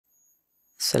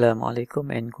Assalamu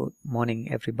alaikum and good morning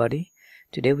everybody.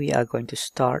 Today we are going to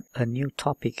start a new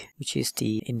topic, which is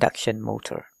the induction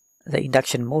motor. The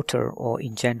induction motor, or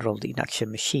in general the induction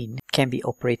machine, can be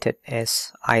operated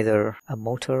as either a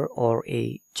motor or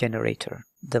a generator.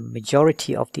 The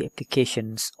majority of the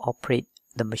applications operate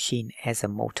the machine as a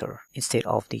motor instead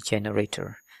of the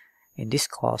generator. In this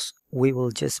course, we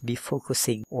will just be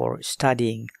focusing or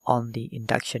studying on the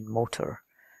induction motor.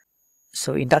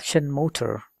 So induction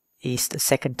motor is the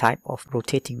second type of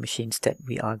rotating machines that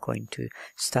we are going to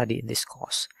study in this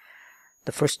course.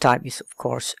 The first type is of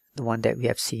course the one that we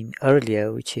have seen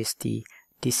earlier, which is the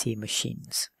DC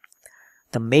machines.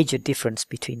 The major difference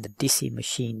between the DC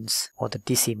machines or the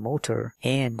DC motor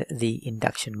and the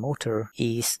induction motor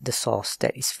is the source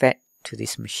that is fed to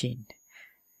this machine.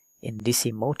 In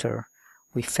DC motor,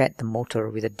 we fed the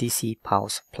motor with a DC power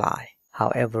supply.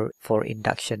 However, for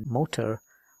induction motor,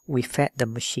 we fed the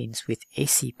machines with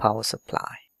AC power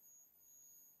supply.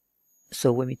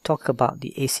 So when we talk about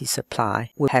the AC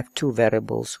supply, we'll have two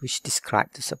variables which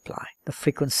describe the supply: the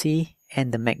frequency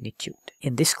and the magnitude.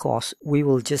 In this course, we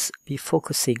will just be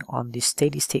focusing on the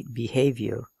steady-state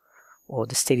behavior or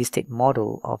the steady-state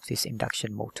model of this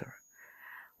induction motor.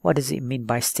 What does it mean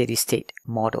by steady-state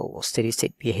model or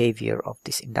steady-state behavior of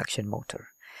this induction motor?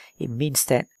 It means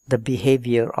that the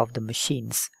behavior of the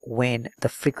machines when the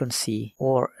frequency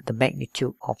or the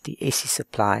magnitude of the AC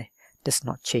supply does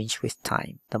not change with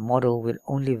time. The model will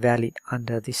only valid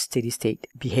under the steady-state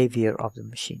behavior of the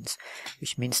machines,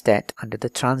 which means that under the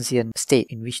transient state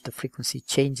in which the frequency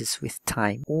changes with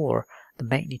time or the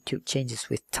magnitude changes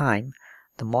with time,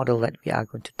 the model that we are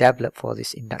going to develop for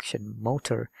this induction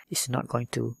motor is not going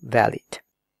to valid.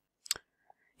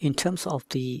 In terms of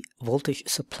the voltage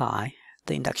supply,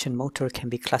 the induction motor can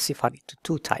be classified into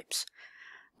two types: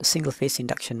 the single-phase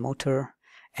induction motor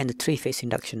and the three-phase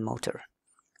induction motor.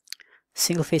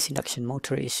 Single-phase induction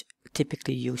motor is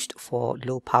typically used for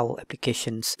low-power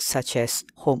applications such as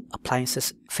home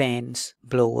appliances, fans,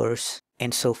 blowers,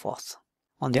 and so forth.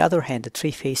 On the other hand, the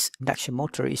three-phase induction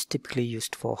motor is typically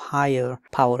used for higher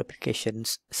power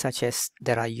applications such as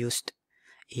that are used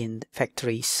in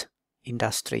factories,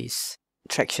 industries,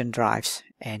 traction drives,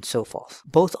 and so forth.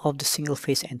 Both of the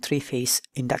single-phase and three-phase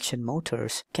induction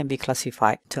motors can be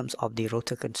classified in terms of the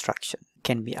rotor construction. It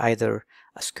can be either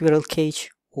a squirrel cage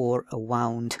or a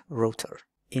wound rotor.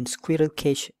 In squirrel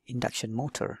cage induction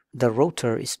motor, the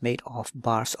rotor is made of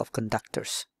bars of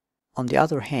conductors. On the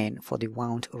other hand, for the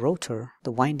wound rotor,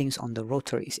 the windings on the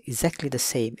rotor is exactly the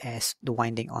same as the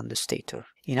winding on the stator.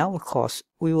 In our course,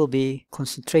 we will be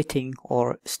concentrating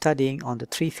or studying on the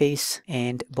three-phase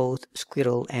and both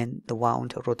squirrel and the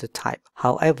wound rotor type.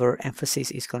 However, emphasis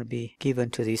is going to be given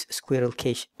to this squirrel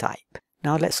cage type.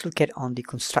 Now let's look at on the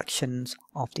constructions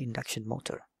of the induction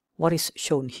motor. What is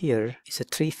shown here is a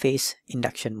three-phase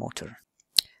induction motor.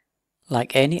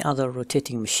 Like any other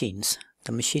rotating machines,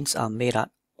 the machines are made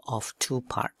up of two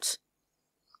parts: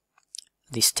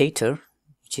 the stator,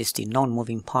 which is the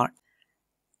non-moving part,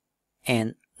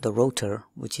 and the rotor,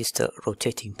 which is the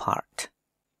rotating part.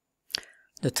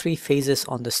 The three phases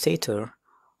on the stator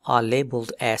are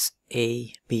labeled as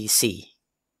A, B, C.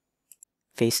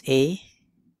 Phase A,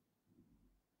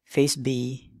 phase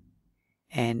B,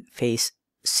 and phase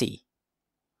C.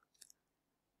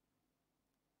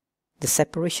 The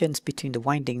separations between the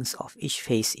windings of each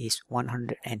phase is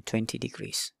 120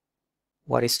 degrees.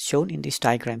 What is shown in this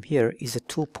diagram here is the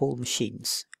two-pole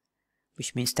machines,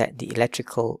 which means that the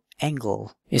electrical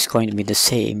angle is going to be the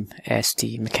same as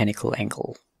the mechanical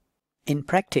angle. In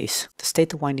practice, the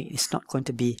stator winding is not going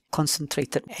to be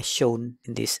concentrated as shown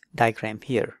in this diagram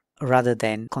here. Rather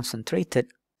than concentrated,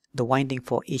 the winding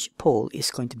for each pole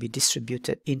is going to be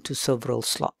distributed into several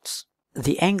slots.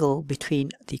 The angle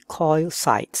between the coil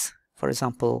sides, for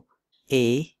example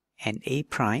A and A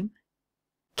prime,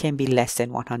 can be less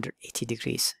than 180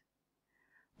 degrees.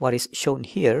 What is shown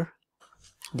here,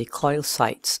 the coil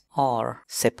sides are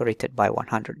separated by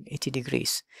 180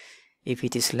 degrees. If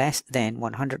it is less than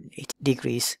 180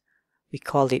 degrees, we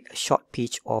call it a short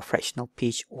pitch or fractional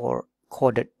pitch or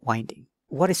corded winding.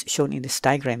 What is shown in this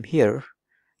diagram here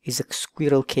is a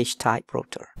squirrel cage type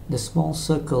rotor. The small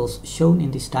circles shown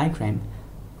in this diagram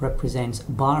represents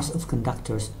bars of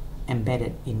conductors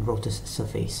embedded in rotor's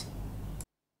surface.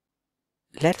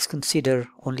 Let us consider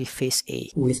only phase A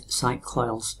with side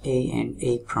coils A and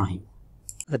A prime.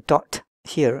 The dot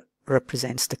here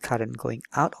represents the current going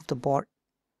out of the board,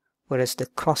 whereas the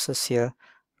crosses here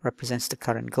represents the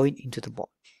current going into the board.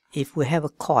 If we have a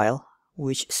coil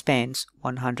which spans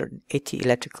 180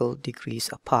 electrical degrees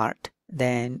apart,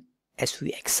 then as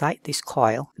we excite this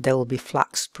coil, there will be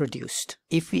flux produced.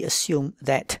 If we assume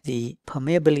that the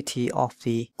permeability of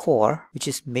the core, which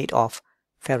is made of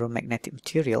ferromagnetic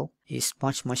material, is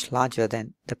much larger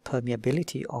than the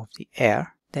permeability of the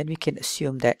air, then we can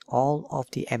assume that all of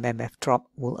the MMF drop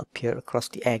will appear across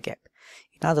the air gap.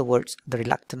 In other words, the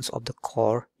reluctance of the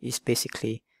core is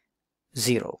basically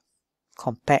zero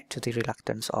compared to the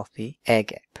reluctance of the air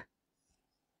gap,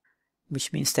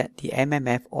 which means that the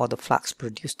MMF, or the flux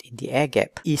produced in the air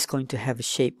gap, is going to have a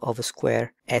shape of a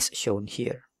square as shown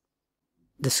here.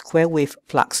 The square wave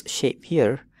flux shape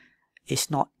here is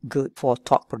not good for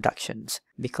torque productions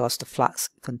because the flux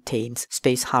contains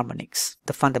space harmonics.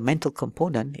 The fundamental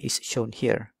component is shown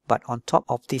here, but on top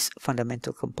of this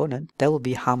fundamental component there will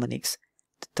be harmonics,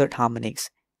 the third harmonics,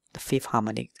 the fifth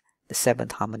harmonic, the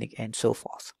seventh harmonic, and so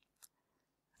forth.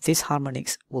 These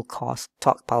harmonics will cause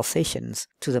torque pulsations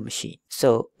to the machine.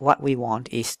 So what we want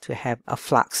is to have a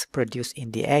flux produced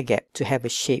in the air gap to have a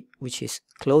shape which is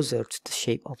closer to the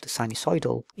shape of the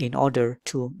sinusoidal in order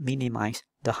to minimize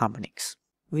the harmonics.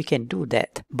 We can do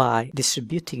that by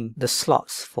distributing the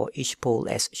slots for each pole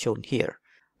as shown here.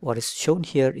 What is shown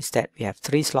here is that we have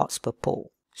 3 slots per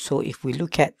pole. So if we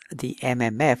look at the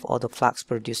MMF, or the flux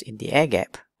produced in the air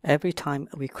gap, every time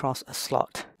we cross a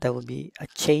slot, there will be a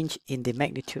change in the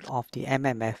magnitude of the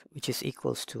MMF, which is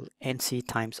equals to NC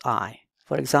times I.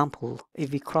 For example,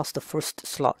 if we cross the first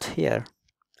slot here,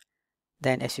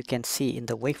 then as you can see in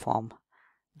the waveform,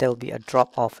 there will be a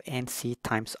drop of NC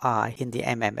times I in the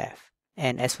MMF.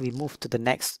 And as we move to the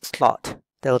next slot,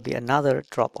 there will be another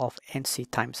drop of NC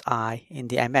times I in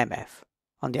the MMF.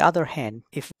 On the other hand,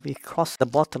 if we cross the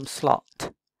bottom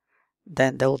slot,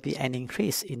 then there will be an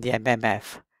increase in the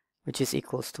MMF, which is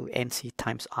equals to NC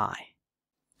times I.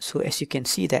 So as you can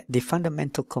see that the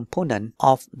fundamental component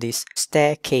of this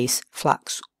staircase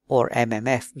flux, or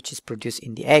MMF, which is produced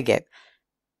in the air gap,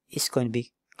 is going to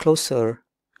be closer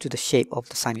to the shape of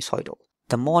the sinusoidal.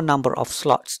 The more number of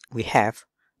slots we have,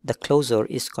 the closer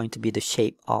is going to be the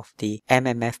shape of the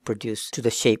MMF produced to the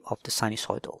shape of the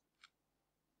sinusoidal.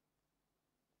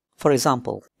 For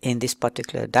example, in this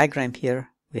particular diagram here,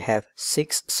 we have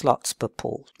 6 slots per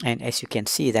pole, and as you can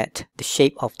see that the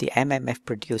shape of the MMF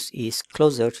produced is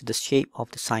closer to the shape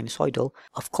of the sinusoidal.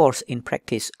 Of course, in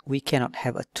practice we cannot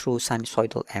have a true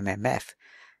sinusoidal MMF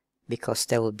because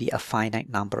there will be a finite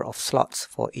number of slots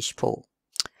for each pole.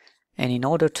 And in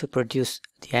order to produce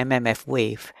the MMF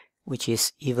wave, which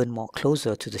is even more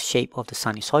closer to the shape of the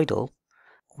sinusoidal,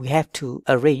 we have to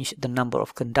arrange the number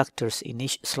of conductors in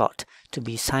each slot to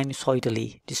be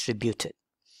sinusoidally distributed.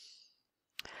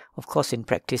 Of course, in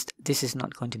practice, this is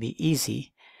not going to be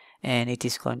easy, and it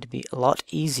is going to be a lot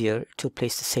easier to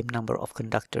place the same number of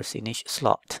conductors in each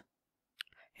slot.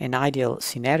 An ideal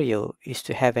scenario is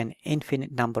to have an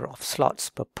infinite number of slots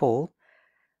per pole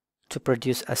to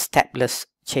produce a stepless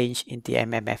change in the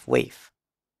MMF wave.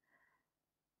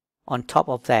 On top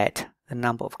of that, the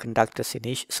number of conductors in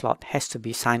each slot has to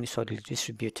be sinusoidally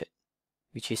distributed,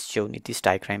 which is shown in this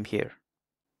diagram here.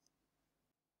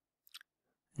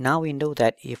 Now we know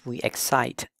that if we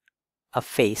excite a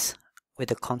phase with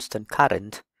a constant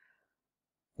current,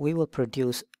 we will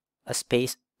produce a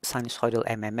space sinusoidal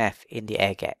MMF in the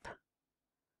air gap.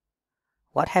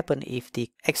 What happens if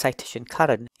the excitation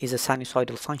current is a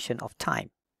sinusoidal function of time?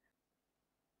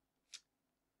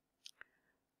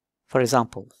 For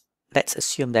example, let's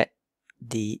assume that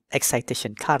the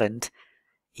excitation current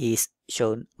is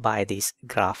shown by this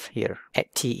graph here.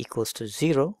 At t equals to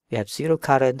 0, we have 0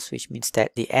 currents, which means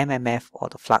that the MMF, or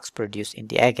the flux produced in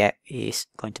the air gap, is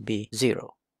going to be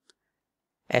 0.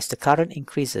 As the current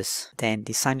increases, then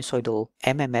the sinusoidal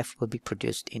MMF will be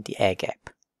produced in the air gap,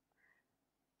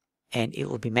 and it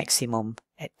will be maximum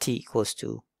at t equals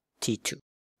to t2.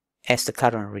 As the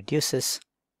current reduces,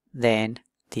 then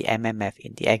the MMF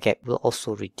in the air gap will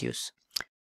also reduce.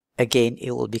 Again,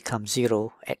 it will become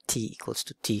 0 at t equals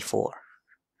to t4.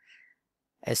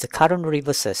 As the current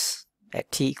reverses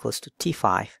at t equals to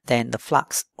t5, then the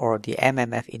flux, or the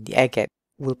MMF in the air gap,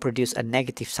 will produce a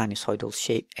negative sinusoidal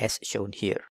shape as shown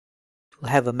here. It will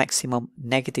have a maximum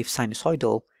negative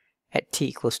sinusoidal at t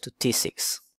equals to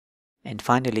t6. And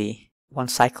finally, one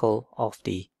cycle of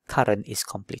the current is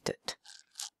completed.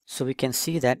 So we can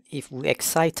see that if we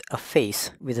excite a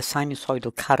phase with a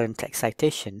sinusoidal current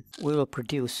excitation, we will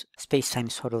produce space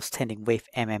sinusoidal standing wave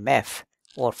MMF,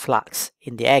 or flux,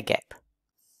 in the air gap.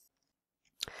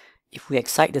 If we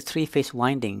excite the 3-phase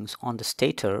windings on the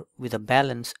stator with a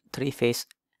balanced 3-phase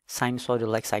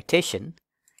sinusoidal excitation,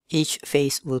 each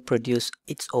phase will produce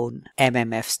its own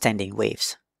MMF standing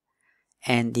waves.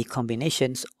 and the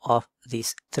combinations of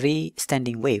these three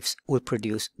standing waves will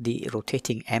produce the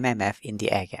rotating MMF in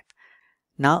the air gap.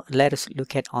 Now let us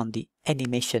look at on the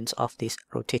animations of this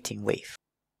rotating wave.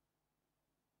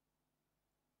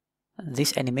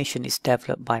 This animation is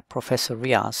developed by Professor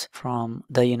Riaz from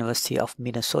the University of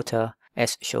Minnesota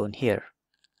as shown here.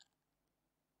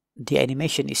 The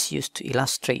animation is used to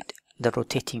illustrate the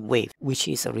rotating wave, which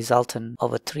is a resultant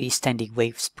of three standing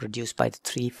waves produced by the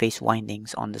three-phase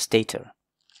windings on the stator.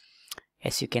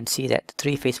 As you can see that the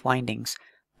three-phase windings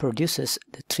produces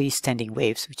the three standing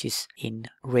waves, which is in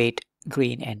red,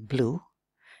 green and blue,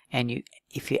 and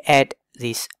if you add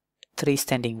these three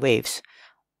standing waves,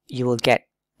 you will get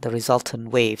the resultant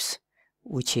waves,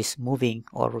 which is moving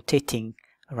or rotating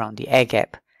around the air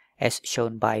gap as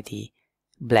shown by the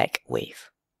black wave.